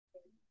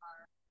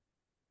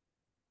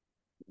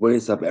What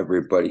is up,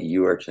 everybody?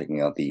 You are checking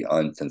out the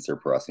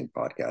Uncensored Pro Wrestling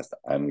Podcast.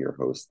 I'm your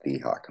host, the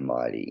Hot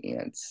Commodity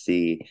and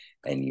C,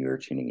 and you are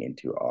tuning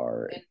into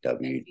our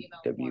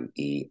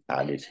WWE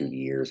Attitude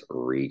Years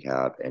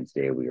recap. And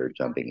today we are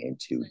jumping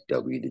into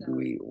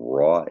WWE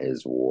Raw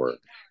is War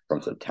from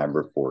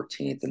September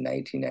 14th,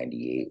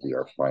 1998. We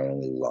are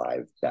finally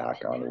live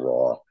back on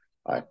Raw.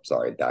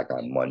 Back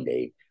on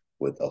Monday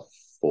with a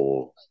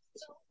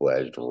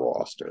full-fledged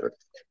roster.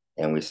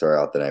 And we start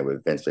out the night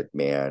with Vince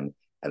McMahon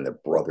and the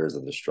Brothers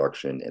of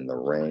Destruction in the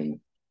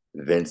ring.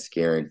 Vince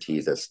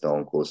guarantees that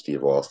Stone Cold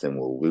Steve Austin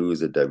will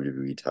lose the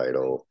WWE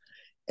title.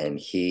 And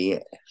he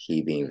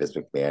being Vince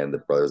McMahon,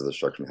 the Brothers of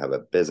Destruction have a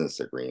business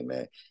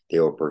agreement.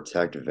 They will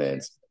protect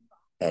Vince.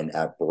 And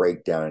at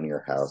Breakdown in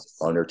Your House,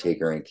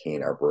 Undertaker and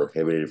Kane are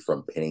prohibited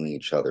from pinning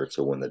each other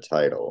to win the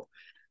title.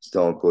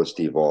 Stone Cold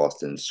Steve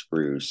Austin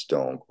screws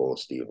Stone Cold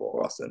Steve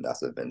Austin.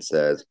 That's what Vince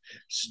says.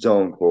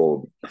 Stone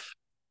Cold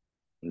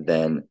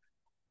then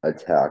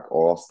attack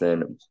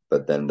Austin,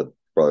 but then the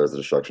Brothers of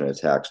Destruction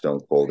attack Stone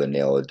Cold and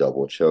nail a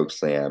double choke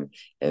slam.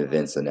 And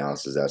Vince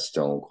announces that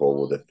Stone Cold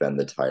will defend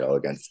the title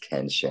against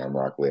Ken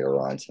Shamrock later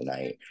on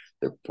tonight.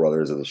 The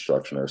Brothers of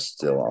Destruction are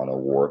still on a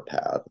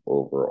warpath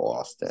over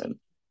Austin.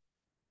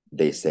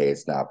 They say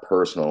it's not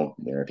personal.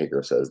 The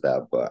Undertaker says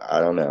that, but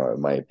I don't know. It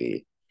might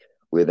be.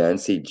 We then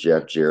see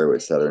Jeff Jarrett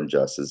with Southern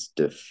Justice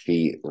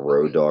defeat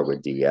Road Dogg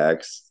with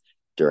DX.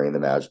 During the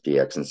match,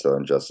 DX and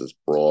Southern Justice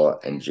brawl,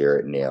 and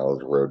Jarrett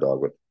nails Road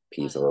Dogg with a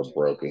piece of a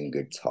broken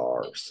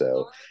guitar.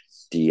 So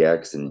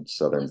DX and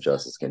Southern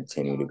Justice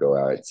continue to go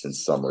out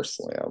since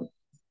SummerSlam.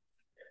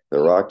 The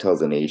Rock tells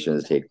the Nation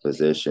to take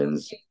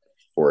positions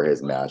for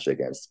his match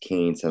against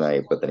Kane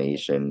tonight, but the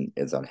Nation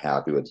is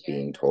unhappy with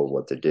being told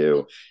what to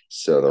do.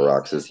 So The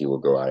Rock says he will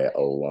go at it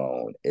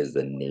alone. Is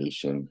the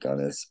Nation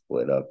gonna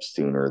split up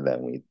sooner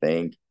than we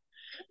think?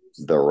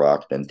 The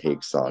Rock then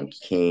takes on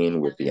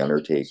Kane with The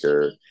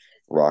Undertaker.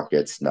 Rock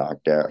gets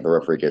knocked out. The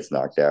referee gets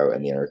knocked out,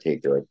 and The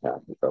Undertaker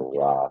attacks The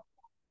Rock.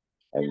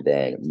 And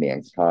then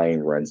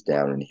Mankind runs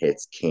down and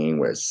hits Kane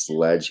with a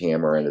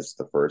sledgehammer. And this is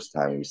the first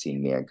time we've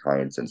seen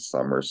Mankind since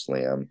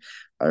SummerSlam.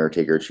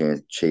 Undertaker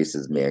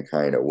chases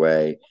Mankind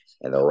away,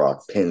 and The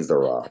Rock pins The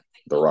Rock.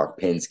 The Rock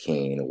pins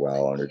Kane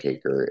while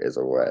Undertaker is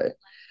away.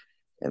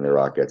 And The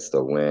Rock gets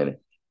the win.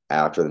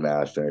 After the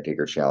match, The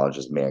Undertaker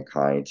challenges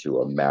Mankind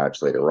to a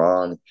match later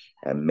on,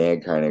 and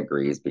Mankind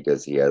agrees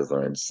because he has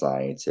learned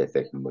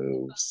scientific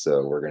moves.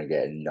 So we're going to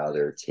get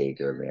another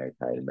Taker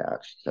Mankind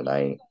match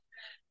tonight.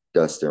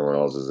 Dustin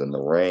Reynolds is in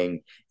the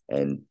ring,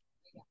 and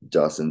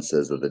Dustin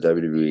says that the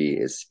WWE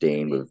is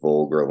stained with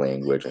vulgar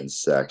language and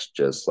sex,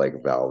 just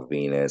like Val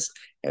Venus,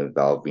 and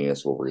Val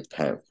Venus will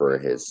repent for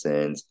his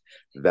sins.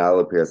 Val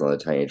appears on the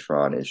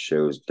Titantron and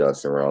shows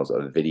Dustin Reynolds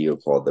a video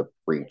called The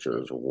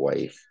Preacher's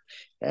Wife,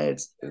 and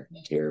it's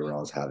Terry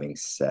Reynolds having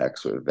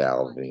sex with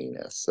Val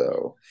Venus.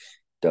 So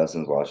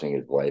Dustin's watching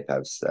his wife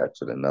have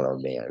sex with another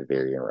man.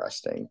 Very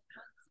interesting.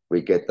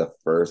 We get the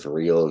first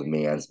real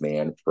man's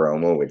man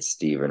promo with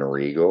Steven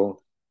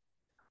Regal.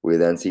 We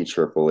then see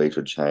Triple H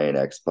with Chyna and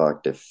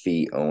X-Pac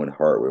defeat Owen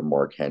Hart with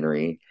Mark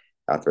Henry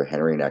after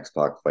Henry and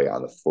X-Pac fight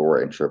on the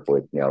floor and Triple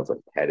H nails a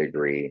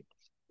pedigree.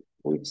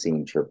 We've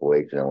seen Triple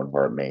H and Owen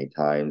Hart many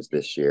times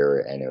this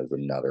year, and it was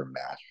another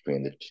match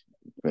between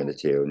the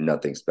two.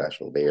 Nothing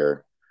special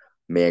there.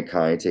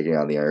 Mankind taking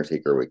on The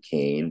Undertaker with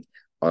Kane.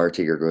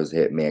 Undertaker goes to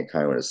hit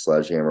Mankind with a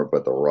sledgehammer,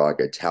 but The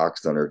Rock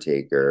attacks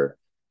Undertaker.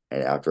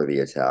 And after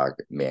the attack,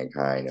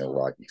 Mankind and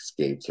Rock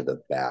escape to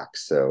the back.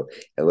 So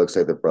it looks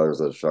like the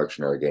Brothers of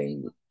Destruction are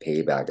getting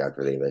payback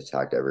after they've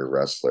attacked every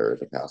wrestler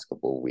the past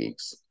couple of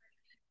weeks.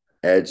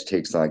 Edge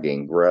takes on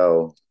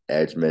Gangrel.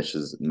 Edge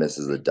misses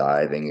the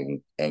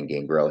diving, and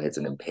Gangrel hits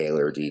an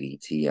Impaler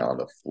DDT on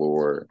the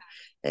floor.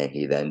 And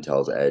he then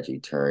tells Edge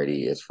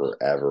eternity is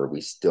forever.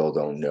 We still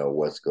don't know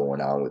what's going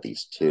on with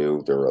these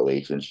two, their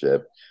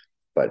relationship,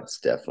 but it's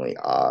definitely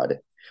odd.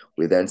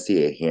 We then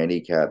see a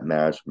handicap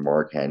match,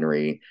 Mark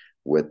Henry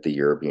with the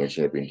European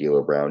champion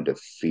D'Lo Brown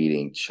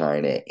defeating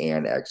Chyna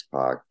and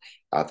X-Pac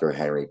after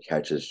Henry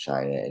catches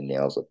Chyna and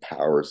nails a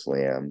power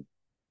slam.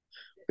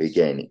 We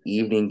get an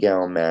evening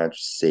gown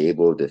match.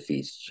 Sable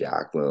defeats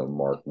Jacqueline and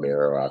Mark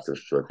Mero after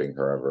stripping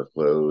her of her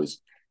clothes.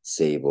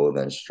 Sable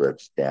then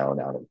strips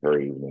down out of her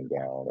evening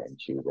gown and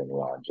she's in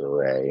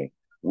lingerie.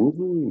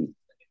 Woohoo!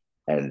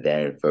 And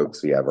then,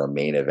 folks, we have our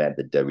main event,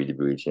 the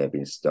WWE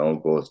Champion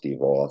Stone Cold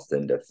Steve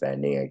Austin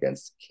defending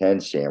against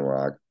Ken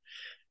Shamrock.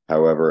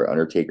 However,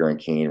 Undertaker and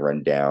Kane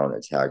run down,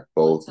 attack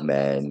both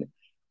men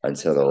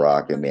until The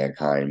Rock and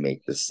Mankind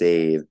make the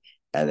save.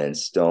 And then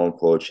Stone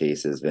Cold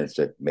chases Vince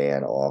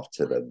McMahon off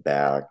to the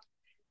back.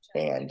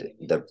 And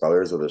the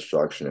Brothers of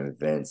Destruction and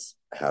Vince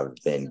have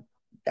been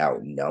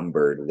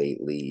outnumbered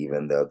lately,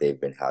 even though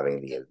they've been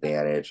having the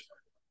advantage.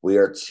 We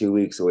are 2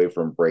 weeks away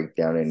from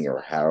Breakdown in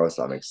Your House.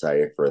 I'm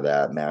excited for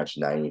that match.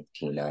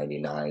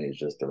 1999 is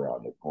just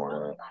around the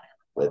corner.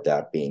 With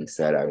that being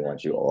said, I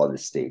want you all to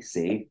stay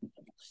safe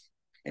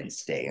and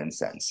stay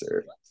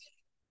uncensored.